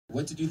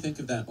What did you think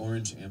of that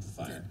orange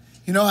amplifier?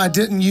 You know, I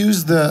didn't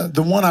use the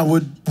one I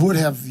would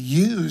have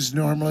used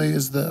normally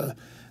is the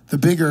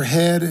bigger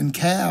head and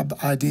cab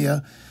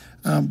idea,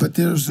 but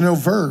there's no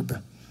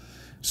verb.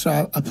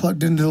 So I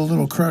plugged into the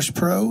little Crush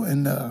Pro,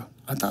 and I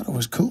thought it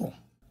was cool.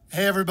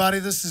 Hey, everybody,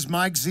 this is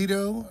Mike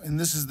Zito, and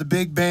this is the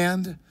big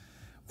band.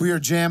 We are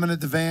jamming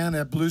at the van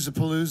at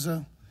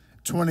Bluesaplaooza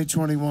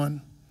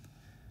 2021.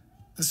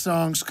 The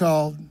song's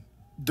called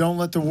Don't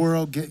Let the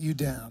World Get You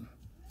Down.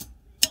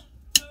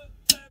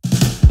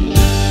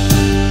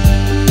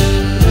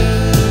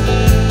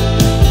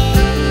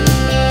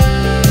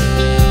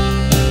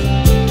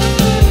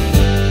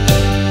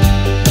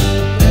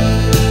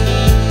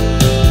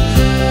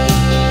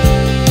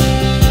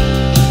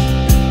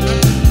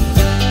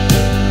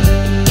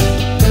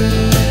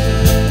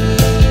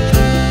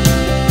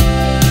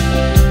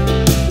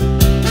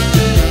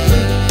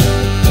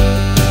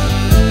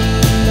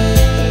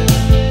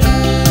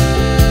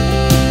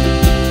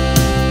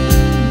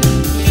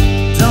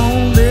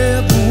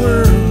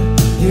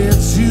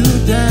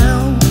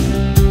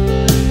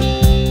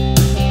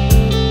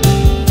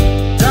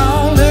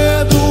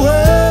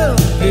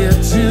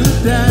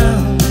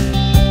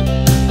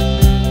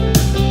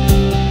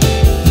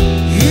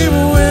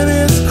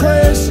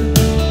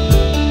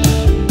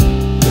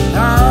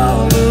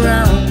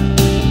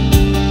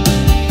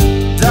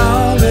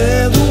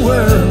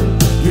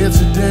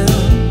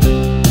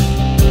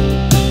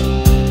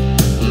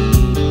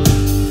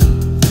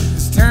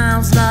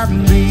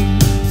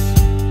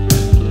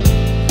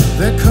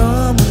 There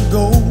come